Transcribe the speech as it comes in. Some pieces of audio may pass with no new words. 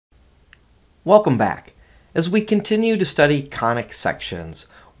Welcome back. As we continue to study conic sections,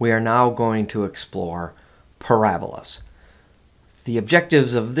 we are now going to explore parabolas. The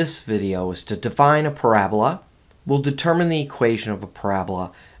objectives of this video is to define a parabola, we'll determine the equation of a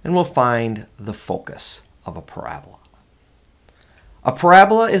parabola, and we'll find the focus of a parabola. A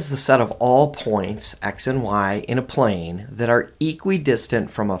parabola is the set of all points, x and y, in a plane that are equidistant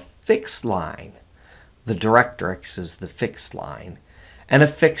from a fixed line. The directrix is the fixed line, and a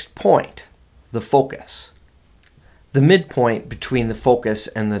fixed point, the focus. The midpoint between the focus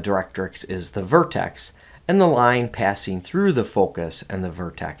and the directrix is the vertex, and the line passing through the focus and the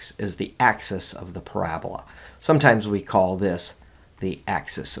vertex is the axis of the parabola. Sometimes we call this the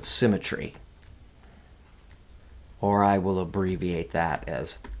axis of symmetry, or I will abbreviate that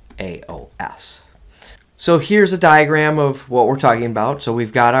as AOS. So here's a diagram of what we're talking about. So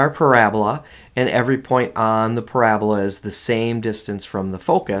we've got our parabola, and every point on the parabola is the same distance from the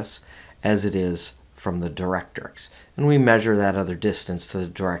focus as it is from the directrix. And we measure that other distance to the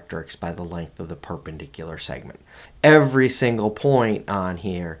directrix by the length of the perpendicular segment. Every single point on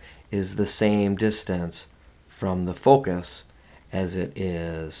here is the same distance from the focus as it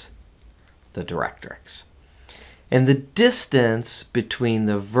is the directrix. And the distance between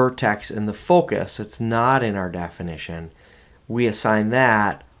the vertex and the focus, it's not in our definition, we assign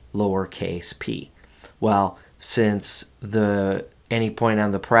that lowercase p. Well, since any point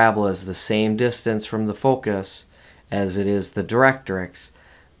on the parabola is the same distance from the focus as it is the directrix,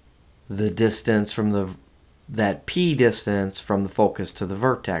 the distance from that p distance from the focus to the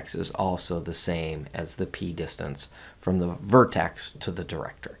vertex is also the same as the p distance from the vertex to the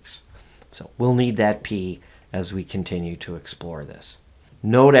directrix. So we'll need that p as we continue to explore this.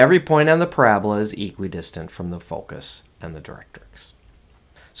 Note every point on the parabola is equidistant from the focus and the directrix.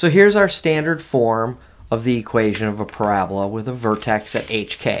 So here's our standard form of the equation of a parabola with a vertex at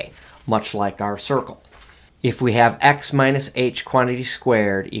hk, much like our circle. If we have x minus h quantity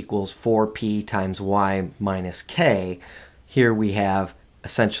squared equals 4p times y minus k, here we have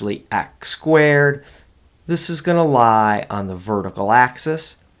essentially x squared. This is going to lie on the vertical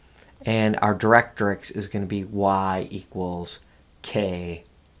axis, and our directrix is going to be y equals k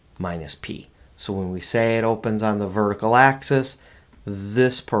minus p. So when we say it opens on the vertical axis,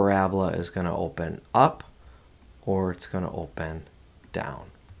 this parabola is going to open up or it's going to open down.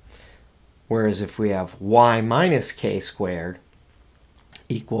 Whereas if we have y minus k squared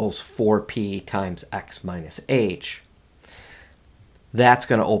equals 4p times x minus h, that's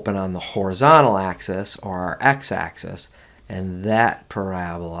going to open on the horizontal axis or our x-axis, and that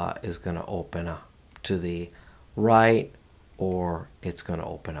parabola is going to open up to the right or it's going to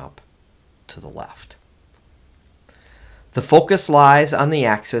open up to the left. The focus lies on the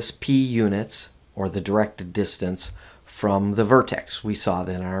axis p units, or the directed distance from the vertex. We saw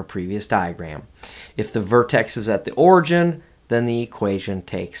that in our previous diagram. If the vertex is at the origin, then the equation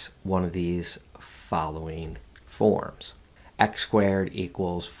takes one of these following forms. X squared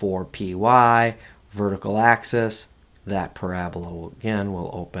equals 4py, vertical axis, that parabola again will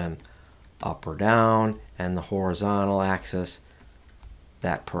open up or down, and the horizontal axis,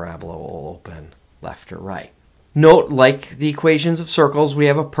 that parabola will open left or right. Note, like the equations of circles, we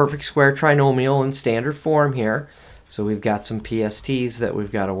have a perfect square trinomial in standard form here. So we've got some PSTs that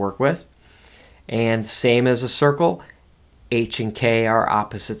we've got to work with. And same as a circle, h and k are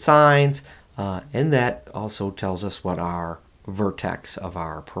opposite signs, and that also tells us what our vertex of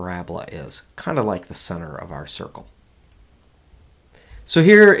our parabola is, kind of like the center of our circle. So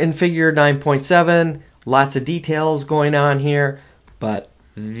here in figure 9.7, lots of details going on here, but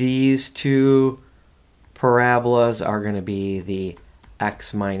these two parabolas are going to be the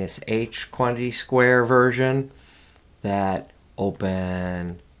x minus h quantity square version that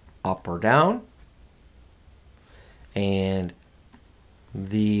open up or down, and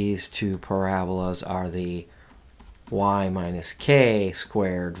these two parabolas are the y minus k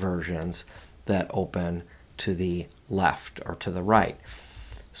squared versions that open to the left or to the right.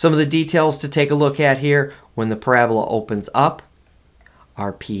 Some of the details to take a look at here: when the parabola opens up,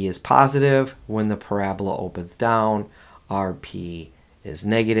 our p is positive. When the parabola opens down, our p is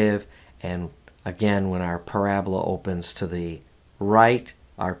negative. And again, when our parabola opens to the right,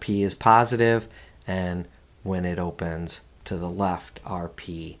 our p is positive. And when it opens to the left, our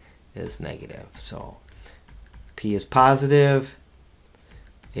p is negative. So p is positive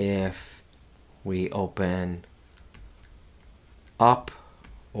if we open up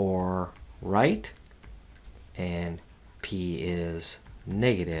or right, and p is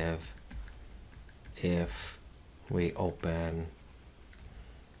negative if we open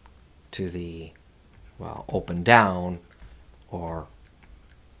to the, well, open down or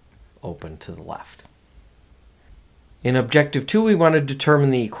open to the left. In objective 2, we want to determine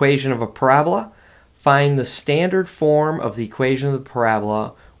the equation of a parabola. Find the standard form of the equation of the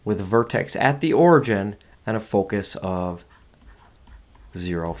parabola with a vertex at the origin and a focus of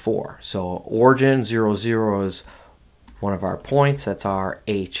 0, 4. So origin 0, 0 is one of our points. That's our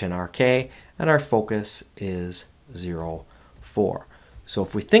h and our k. And our focus is 0, 4. So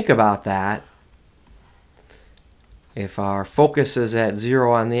if we think about that, if our focus is at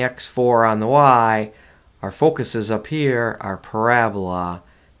 0 on the x, 4 on the y, our focus is up here, our parabola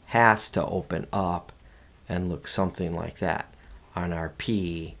has to open up and look something like that. On our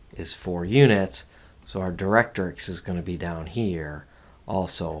p is 4 units, so our directrix is going to be down here,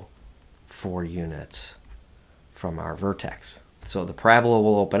 also 4 units from our vertex. So the parabola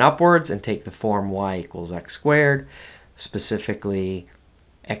will open upwards and take the form y equals x squared, specifically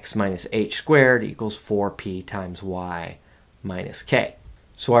x minus h squared equals 4p times y minus k.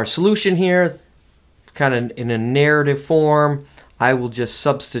 So our solution here, kind of in a narrative form, I will just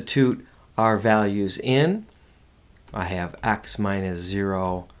substitute our values in. I have x minus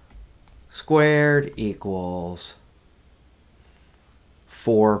 0 squared equals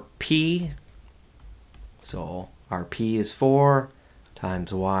 4p. So our p is 4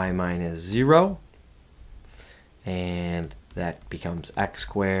 times y minus 0. And that becomes x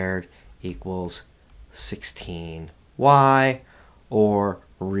squared equals 16y, or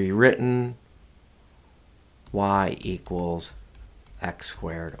rewritten, y equals x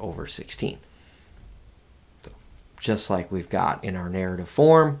squared over 16. So just like we've got in our narrative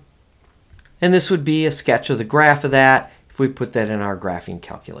form. And this would be a sketch of the graph of that if we put that in our graphing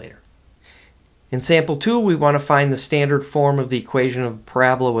calculator. In sample 2, we want to find the standard form of the equation of a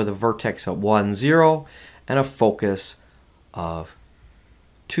parabola with a vertex at 1, 0 and a focus of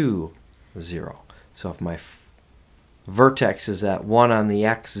 2, 0. So if my vertex is at 1 on the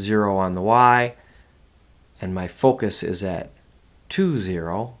x, 0 on the y, and my focus is at 2,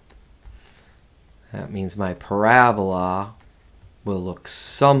 0, that means my parabola will look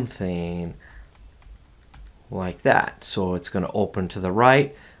something like that. So it's going to open to the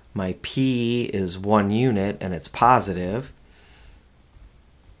right. My p is 1 unit and it's positive.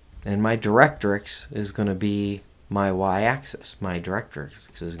 And my directrix is going to be my y-axis. My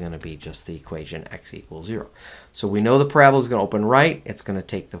directrix is going to be just the equation x equals 0. So we know the parabola is going to open right. It's going to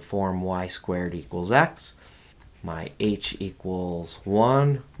take the form y squared equals x. My h equals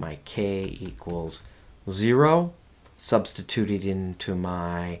 1. My k equals 0. Substituted into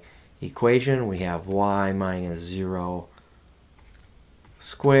my equation, we have y minus 0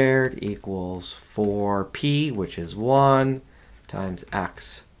 squared equals 4p, which is 1, times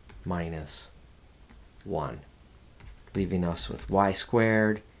x minus 1, leaving us with y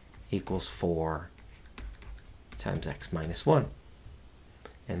squared equals 4 times x minus 1.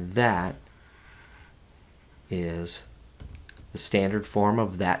 And that is the standard form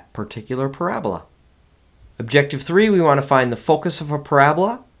of that particular parabola. Objective 3, we want to find the focus of a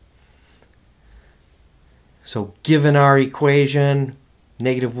parabola. So given our equation,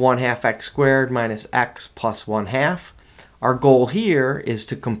 negative 1/2 x squared minus x plus 1/2, our goal here is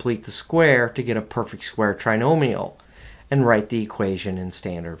to complete the square to get a perfect square trinomial and write the equation in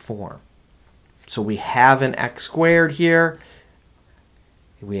standard form. So we have an x squared here.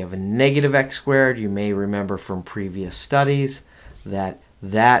 We have a negative x squared. You may remember from previous studies that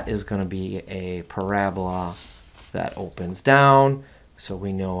that is going to be a parabola that opens down. So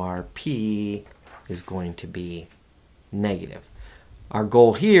we know our p is going to be negative. Our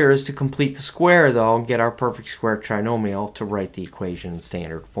goal here is to complete the square, though, and get our perfect square trinomial to write the equation in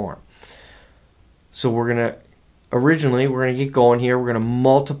standard form. So we're going to get going here. We're going to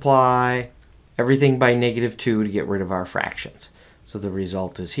multiply everything by negative 2 to get rid of our fractions. So the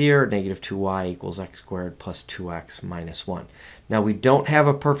result is here, negative 2y equals x squared plus 2x minus 1. Now we don't have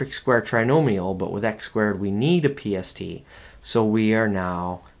a perfect square trinomial, but with x squared we need a PST. So we are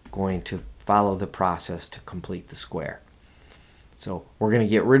now going to follow the process to complete the square. So we're going to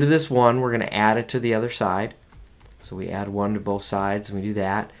get rid of this 1. We're going to add it to the other side. So we add 1 to both sides, and we do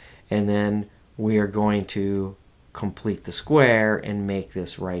that. And then we are going to complete the square and make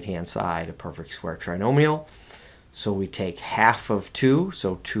this right-hand side a perfect square trinomial. So we take half of 2,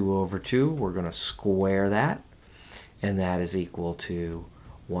 so 2 over 2. We're going to square that, and that is equal to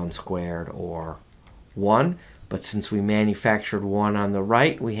 1 squared, or 1. But since we manufactured 1 on the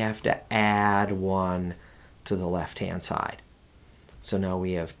right, we have to add 1 to the left-hand side. So now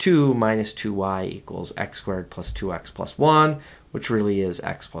we have 2 minus 2y equals x squared plus 2x plus 1, which really is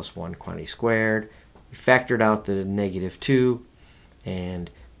x plus 1 quantity squared. We factored out the negative 2, and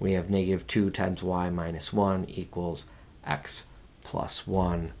we have negative 2 times y minus 1 equals x plus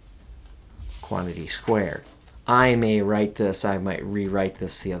 1 quantity squared. I may write this, I might rewrite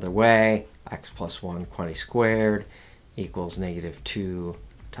this the other way. X plus 1 quantity squared equals negative 2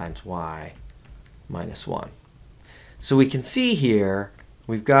 times y minus 1. So we can see here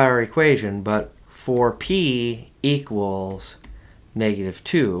we've got our equation, but for p equals negative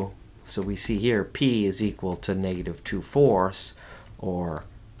 2, so we see here p is equal to negative 2/4 or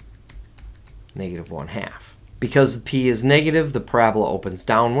negative 1/2. Because p is negative, the parabola opens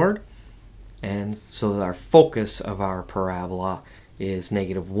downward, and so our focus of our parabola is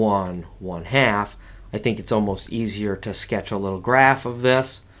negative 1, 1/2. I think it's almost easier to sketch a little graph of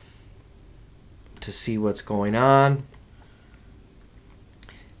this to see what's going on.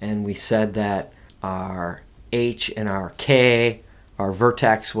 And we said that our h and our k, our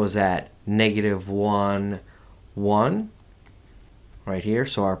vertex was at negative 1, 1 right here.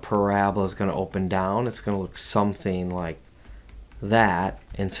 So our parabola is going to open down. It's going to look something like that.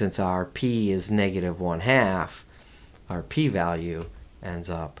 And since our p is negative 1/2, our p-value ends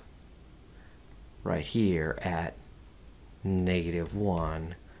up right here at negative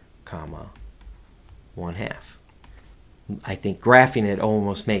 1, 1/2. I think graphing it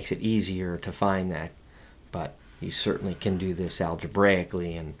almost makes it easier to find that, but you certainly can do this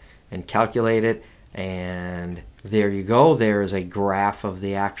algebraically and calculate it. And there you go. There is a graph of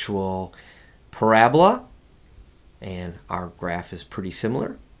the actual parabola, and our graph is pretty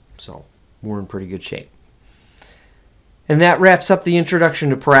similar, so we're in pretty good shape. And that wraps up the introduction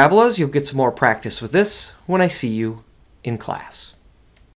to parabolas. You'll get some more practice with this when I see you in class.